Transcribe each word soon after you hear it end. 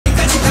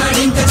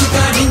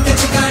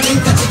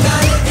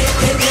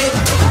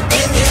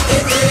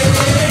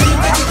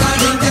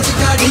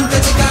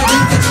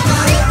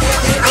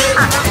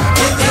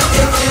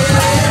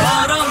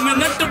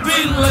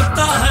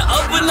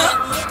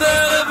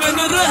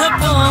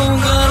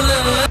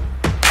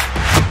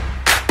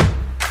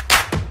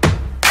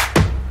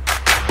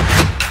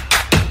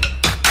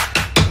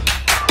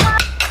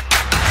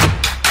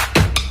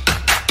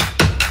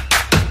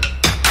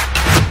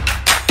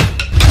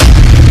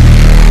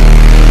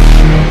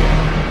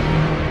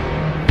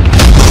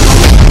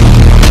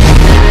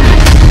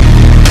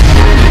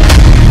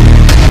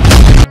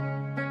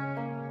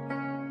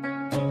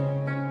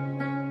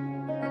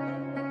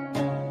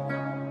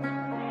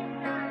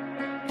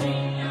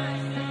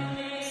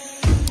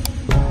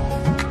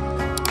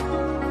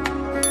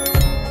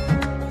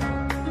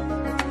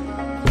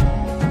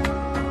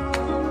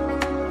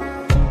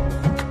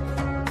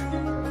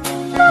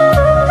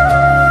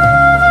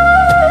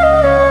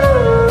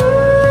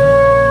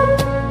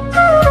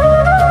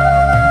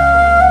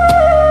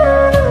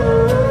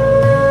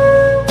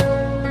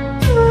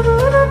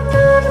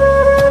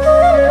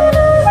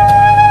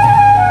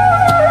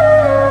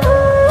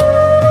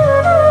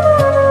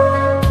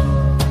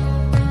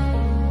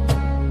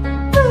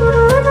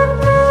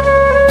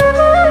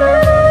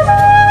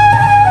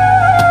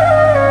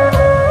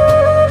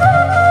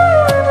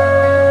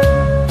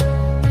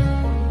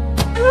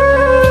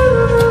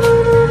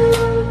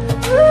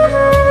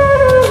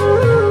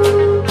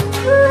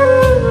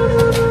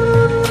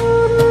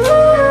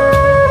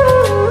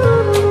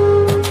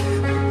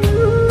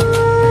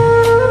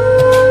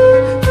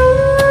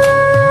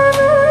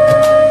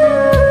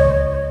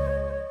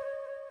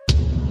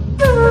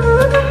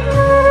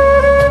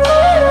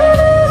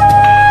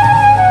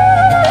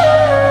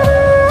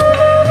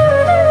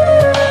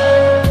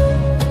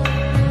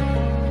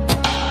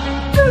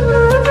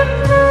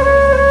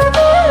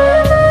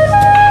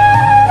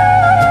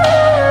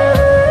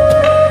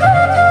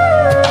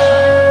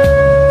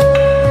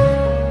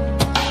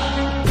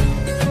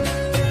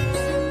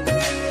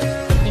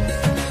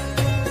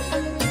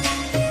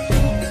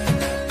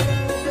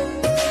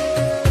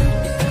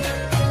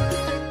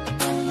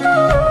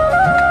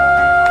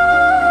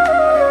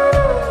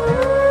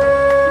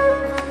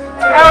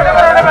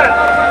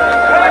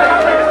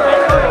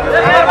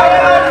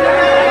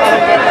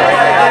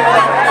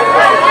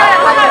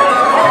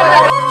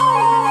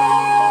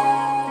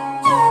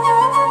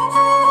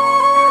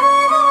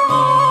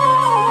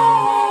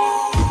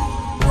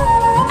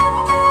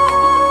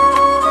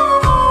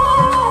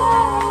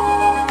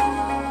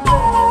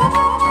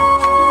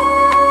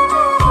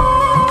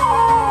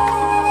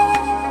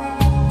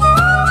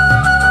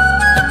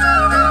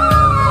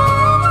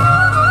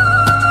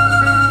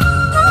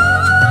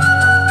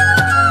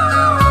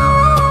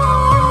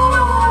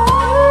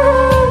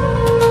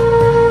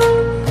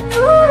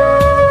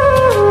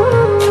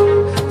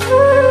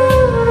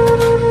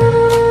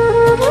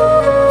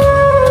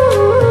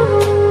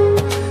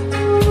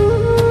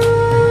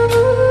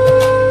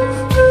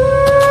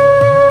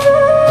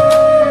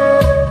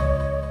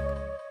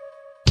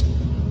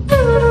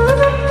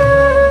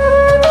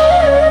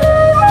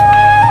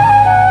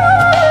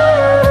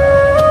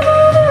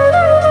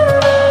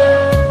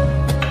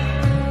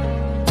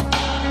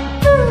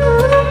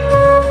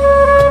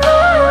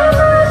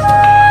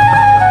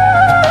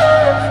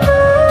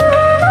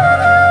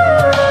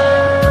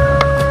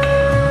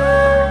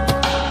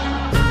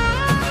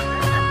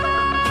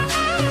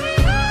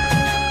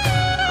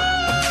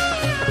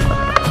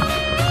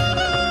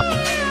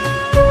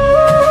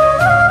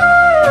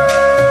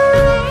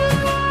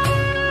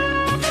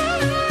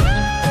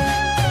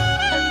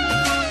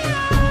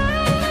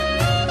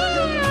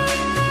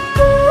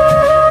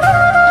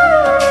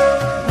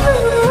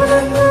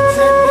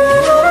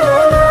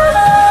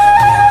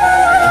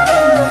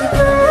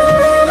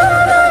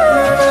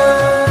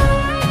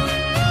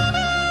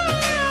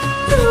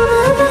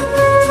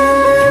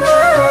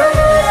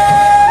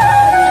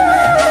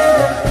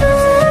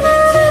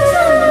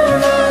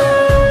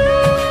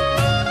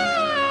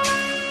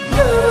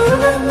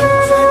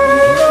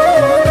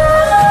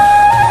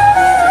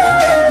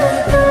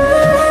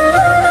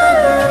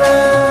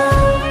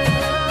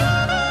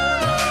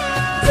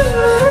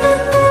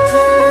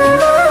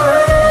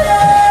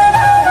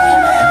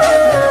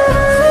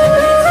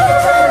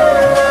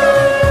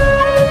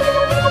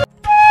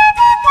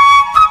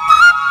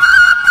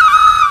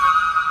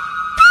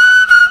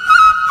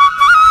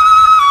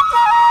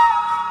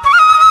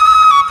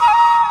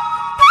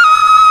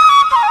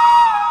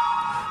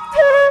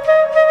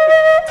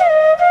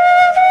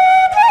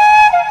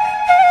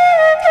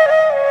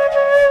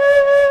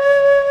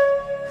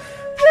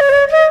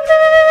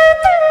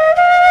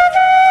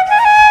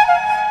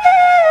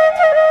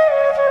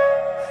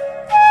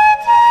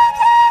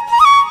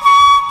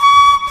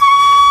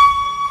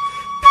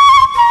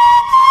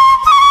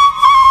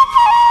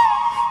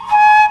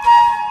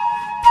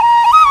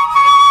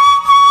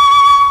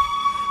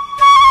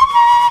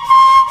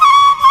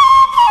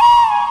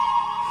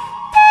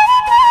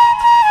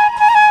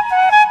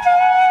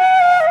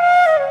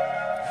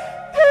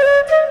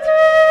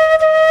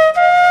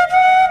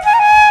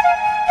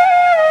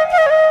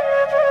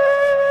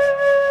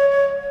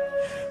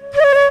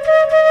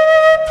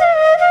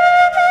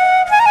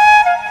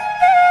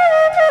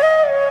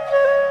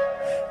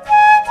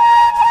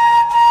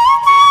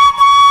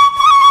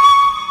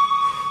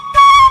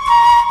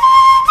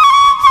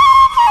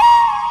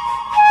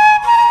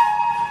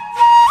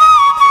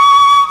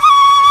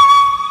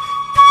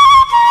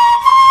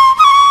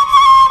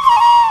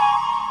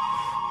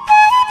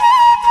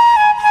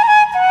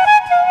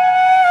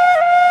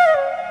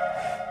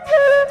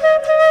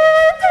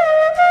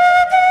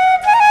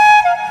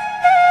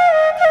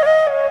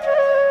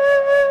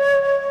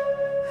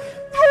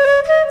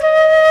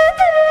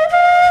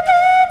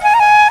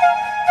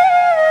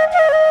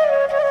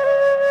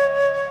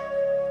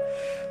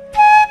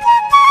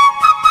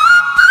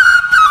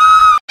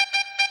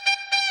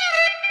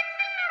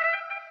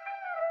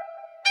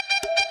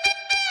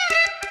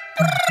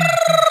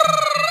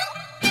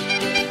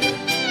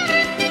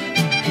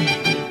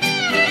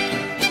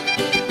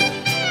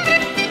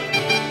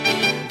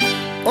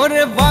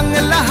ओरे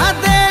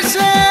बांग्लादेश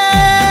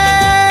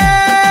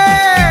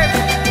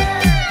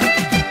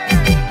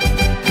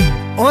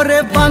ओरे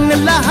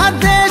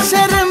बांग्लादेश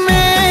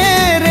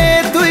मेरे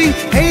दुई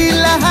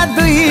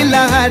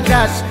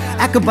लाहास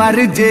একবার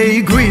যেই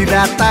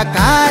ঘুইরা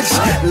তাকাস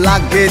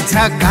লাগে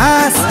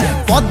ঝাকাস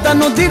পদ্মা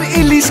নদীর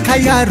ইলিশ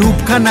খাইয়া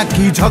রূপখানা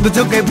কি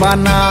ঝকঝকে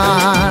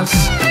বানাস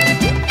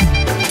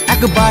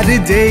একবার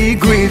যেই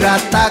ঘুইরা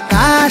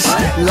তাকাস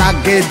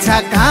লাগে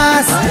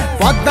ঝাকাস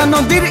পদ্মা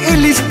নদীর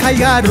ইলিশ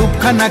খাইয়া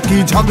রূপখানা কি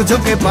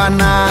ঝকঝকে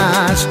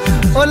বানাস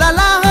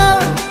ওলালা হো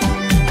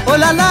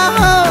ওলালা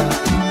হো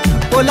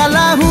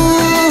ওলালা হু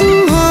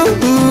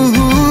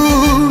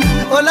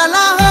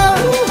ওলালা হো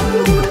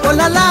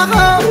ওলালা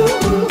হো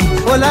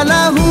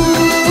ওলালা হু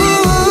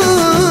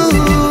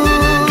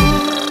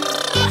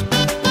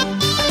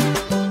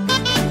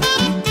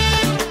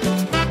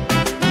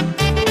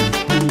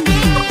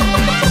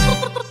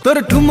তোর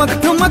ঠুমক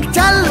ঠুমক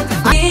চল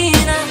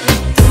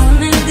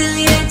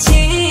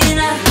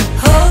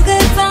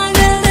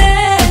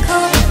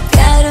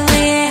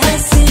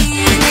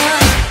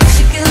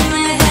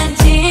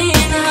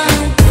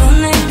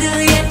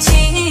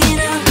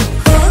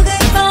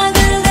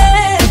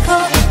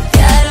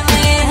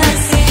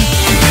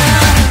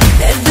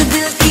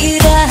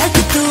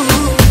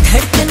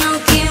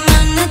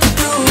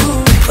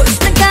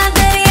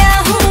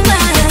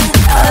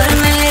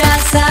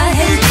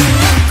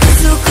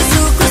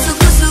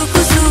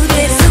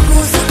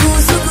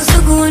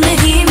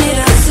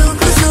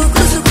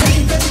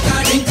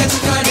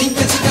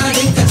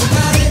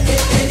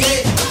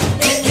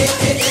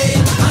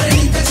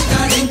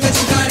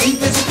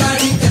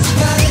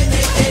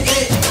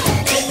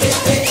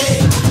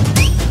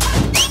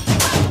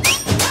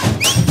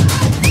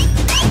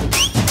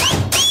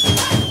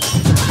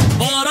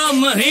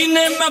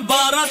महीने में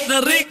 12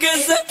 तरीके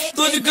से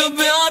तुझको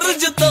प्यार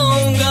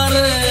जताऊंगा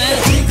रे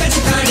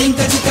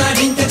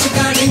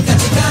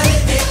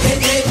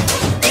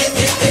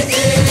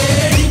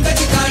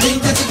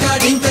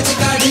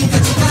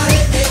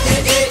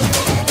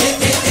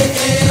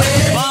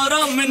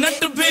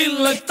मिनट भी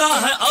लगता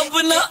है अब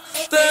ना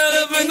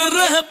तेरे बिन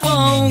रह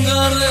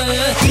पाऊंगा रे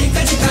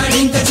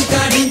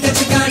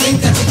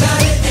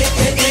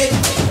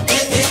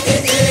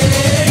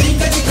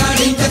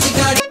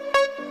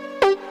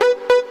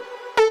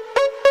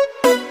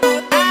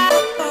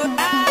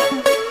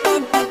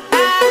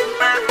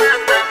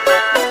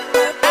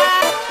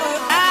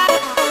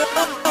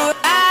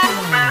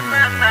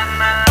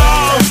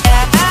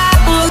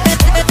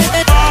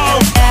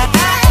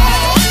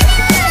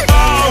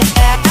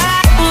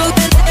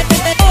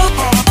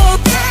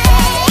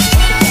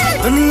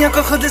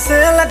को खुद से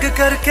अलग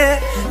करके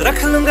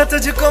रख लूंगा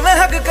तुझको मैं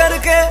हक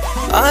करके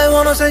I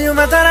wanna say you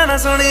मैं तेरा ना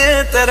सुनिए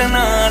तेरे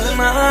नाल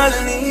नाल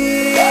नी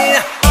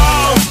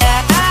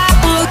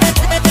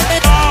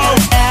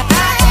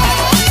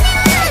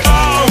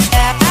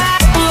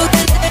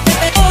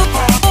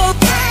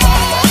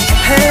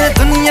है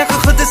दुनिया दुनिया को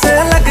खुद से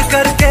अलग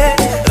करके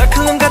रख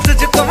लूंगा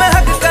तुझको मैं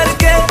हक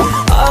करके।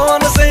 I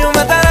wanna say you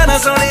मैं तेरा ना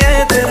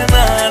सोनिए तेरे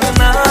नाल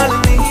नाल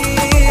नी।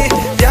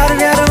 प्यार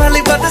प्यार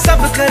वाली बात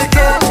सब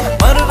करके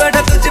मर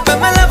बैठा तुझ पे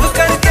मैं लब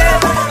करके।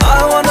 I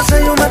wanna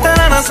say you मैं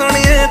तेरा ना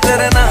सोनिए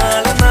तेरे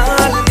नाल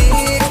नाल नी।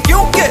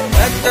 क्योंकि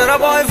मैं तेरा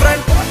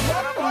बॉयफ्रेंड,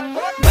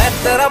 मैं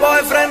तेरा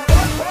बॉयफ्रेंड,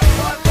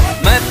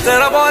 मैं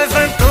तेरा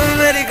बॉयफ्रेंड, तू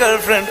मेरी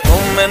गर्लफ्रेंड, तू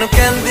मैनू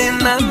कहंदी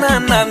ना ना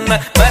ना ना।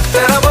 मैं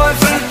तेरा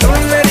बॉयफ्रेंड, तू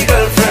मेरी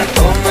गर्लफ्रेंड,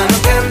 तू मैनू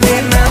कहंदी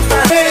ना ना।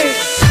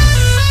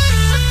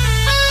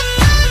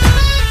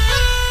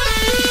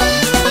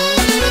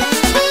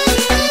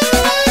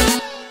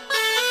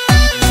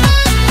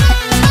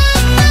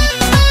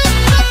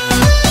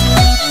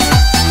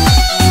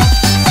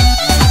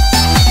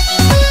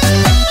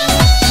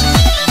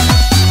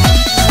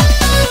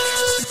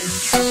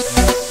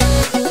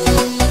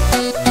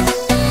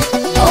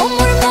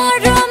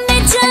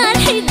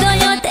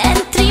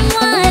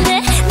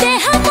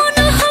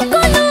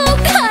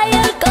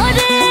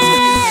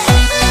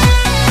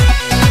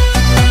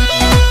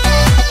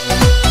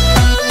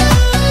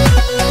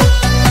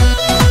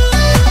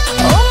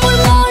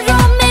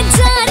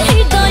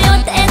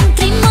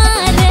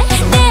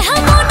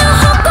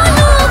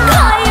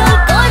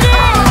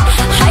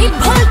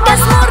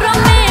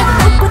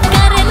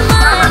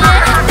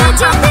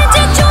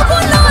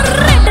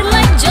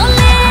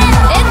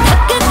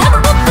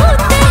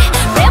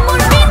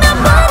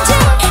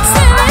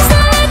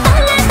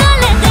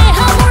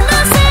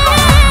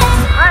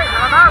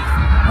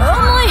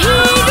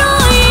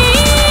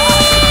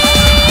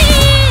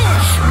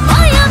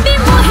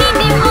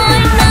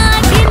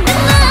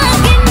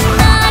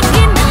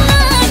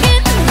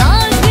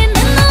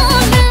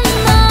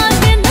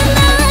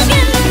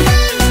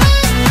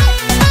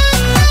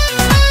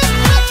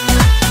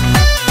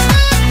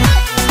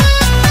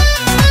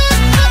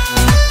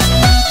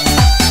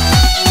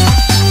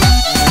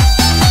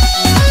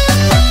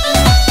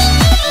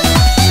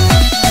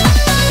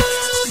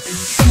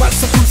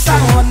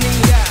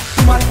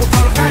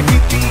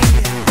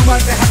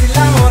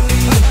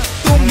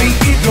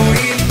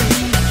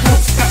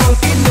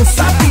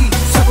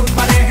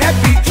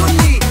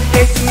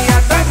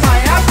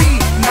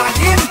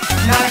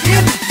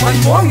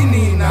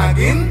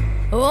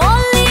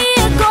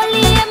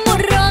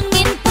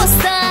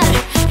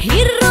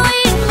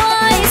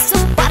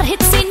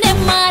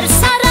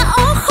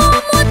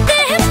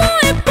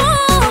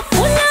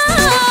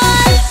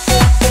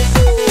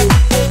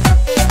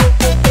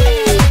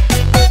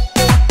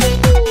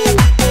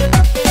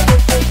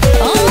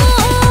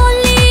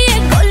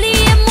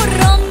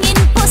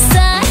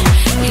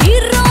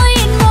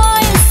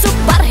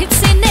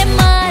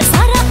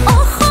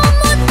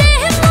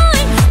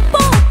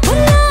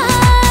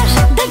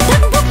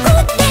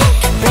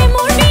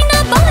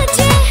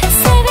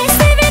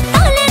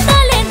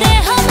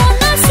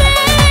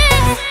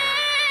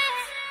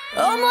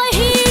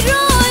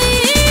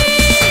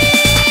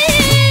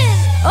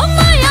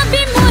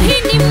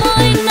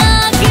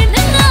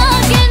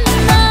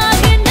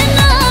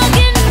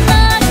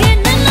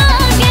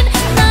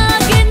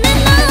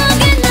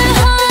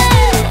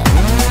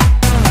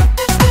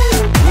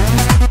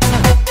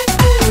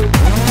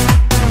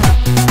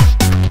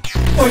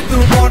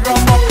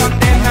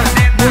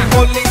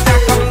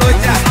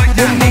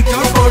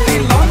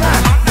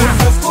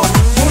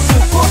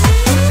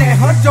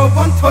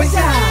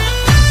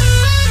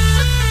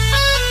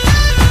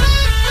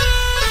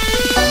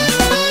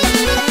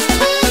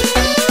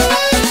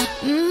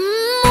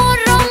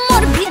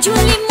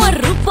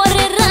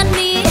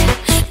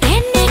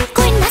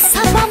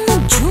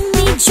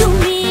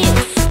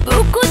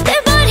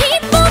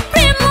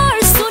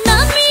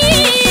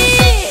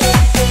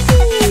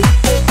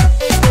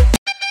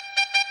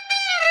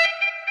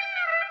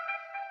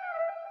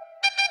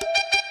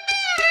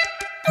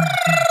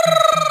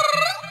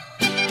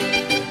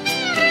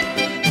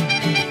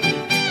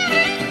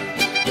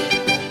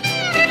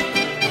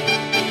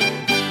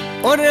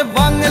 ওরে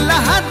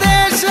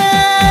বাংলাদেশে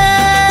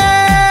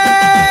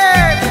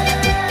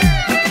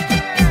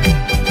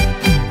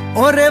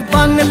ওরে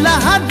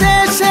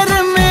বাংলাদেশের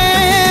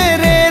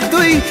মেরে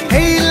তুই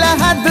এই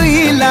লাহা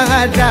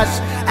যাস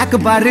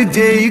একবার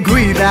যেই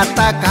ঘুইরা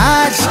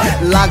তাকাস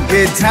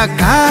লাগে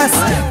ঝাকাস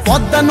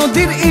পদ্মা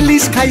নদীর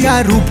ইলিশ খাইয়া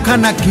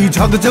রূপখানা কি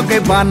ঝকঝকে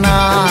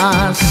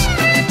বানাস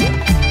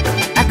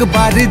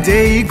একবার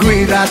যেই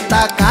ঘুইরা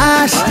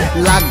তাকাস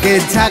লাগে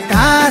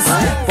ঝাকাস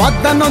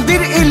পদ্মা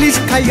নদীর ইলিশ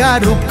খাইয়া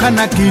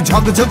রূপখানা কি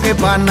ঝকঝকে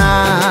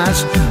বানাস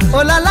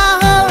ওলালা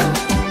হো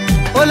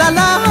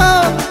ওলালা হো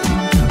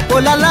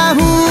ওলালা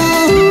হু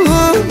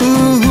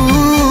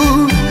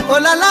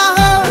ওলালা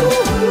হো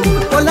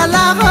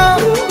ওলালা হো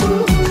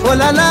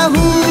ওলালা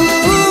হু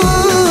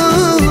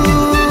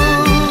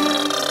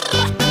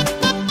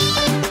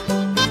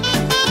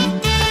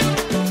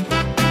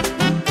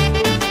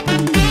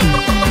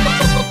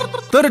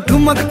তোর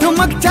ঠুমক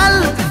ঠুমক চাল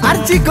আর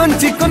চিকন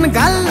চিকন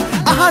গাল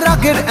আহা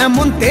রাগের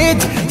এমন তেজ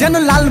যেন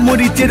লাল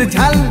মরিচের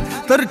ঝাল,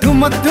 তোর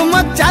ঠুমক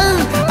ঠুমক চাল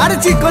আর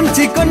চিকন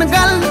চিকন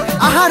গাল।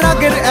 আহা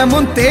রাগের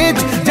এমন তেজ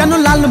যেন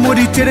লাল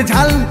মরিচের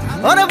ঝাল,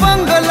 ওর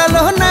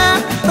বঙ্গলালো না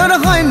তোর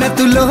হয় না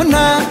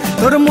তুলনা।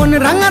 তোর মন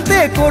রাঙাতে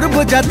করবো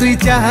যা তুই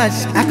চাস,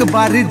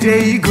 একবার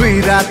যেই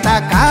ঘুইরা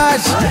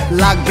তাকাস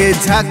লাগে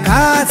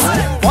ঝাকাস।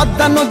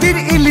 পদ্মা নদীর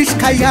ইলিশ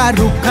খাইয়া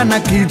রূপখানা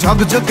কি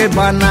ঝকঝকে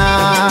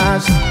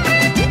বানাস,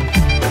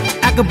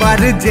 একবার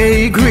যেই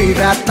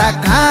ঘুইরা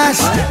তাকাস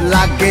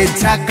লাগে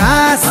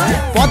ঝাকাস।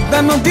 পদ্মা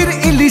নদীর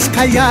ইলিশ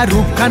খাইয়া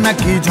রূপখানা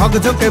কি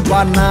ঝকঝকে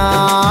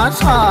বানাস।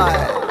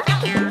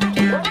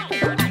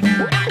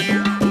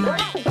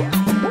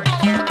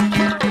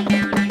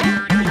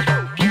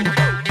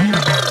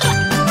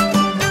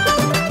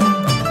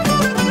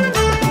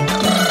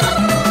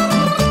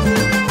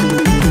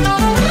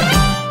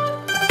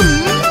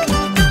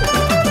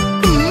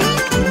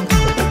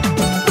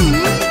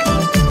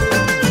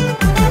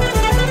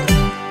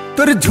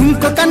 তোর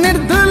ঝুমকো কানের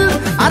দুল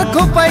আর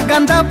খোপায়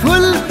গাঁদা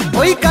ফুল,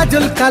 ওই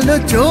কাজল কালো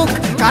চোখ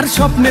কার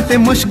স্বপ্নেতে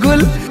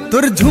মশগুল।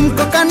 তোর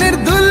ঝুমকো কানের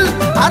দুল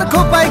আর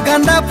খোপায়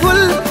গাঁদা ফুল,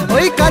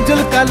 ওই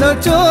কাজল কালো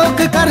চোখ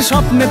কার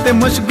স্বপ্নেতে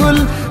মশগুল।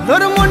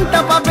 তোর মনটা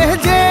পাবে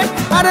যে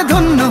আর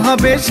ধন্য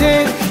হবে সে,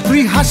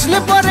 তুই হাসলে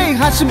পরে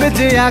হাসবে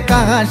যে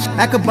আকাশ।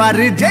 একবার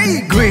যেই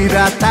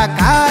ঘুইরা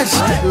তাকাস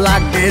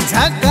লাগে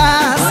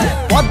ঝাকাস।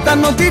 পদ্মা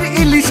নদীর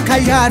ইলিশ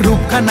খাইয়া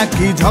রূপখানা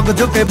কি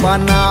ঝকঝকে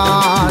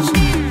বানাস।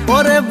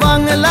 ওরে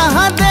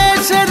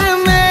বাংলাদেশের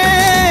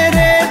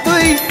মেরে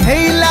তুই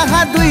এই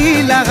লাগা দুই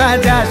লাগা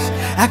যাস,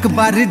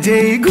 একবার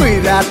যেই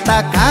ঘুইরা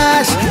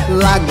তাকাস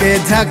লাগে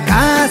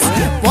ঝাকাস।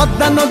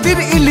 পদ্মা নদীর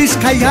ইলিশ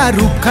খাইয়া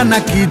রূপখানা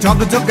কি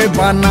ঝকঝকে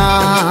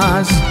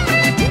বানাস,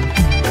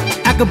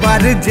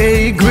 একবার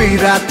যেই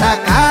ঘুইরা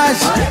তাকাস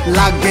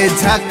লাগে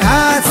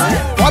ঝাকাস।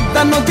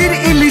 পদ্মা নদীর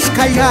ইলিশ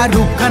খাইয়া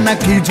রূপখানা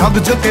কি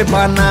ঝকঝকে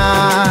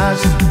বানাস।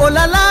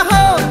 ওলালা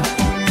হো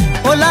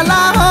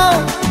ওলালা হো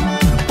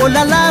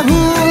ওলালা হু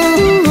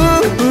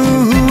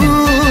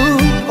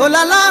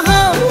ওলালা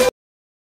হো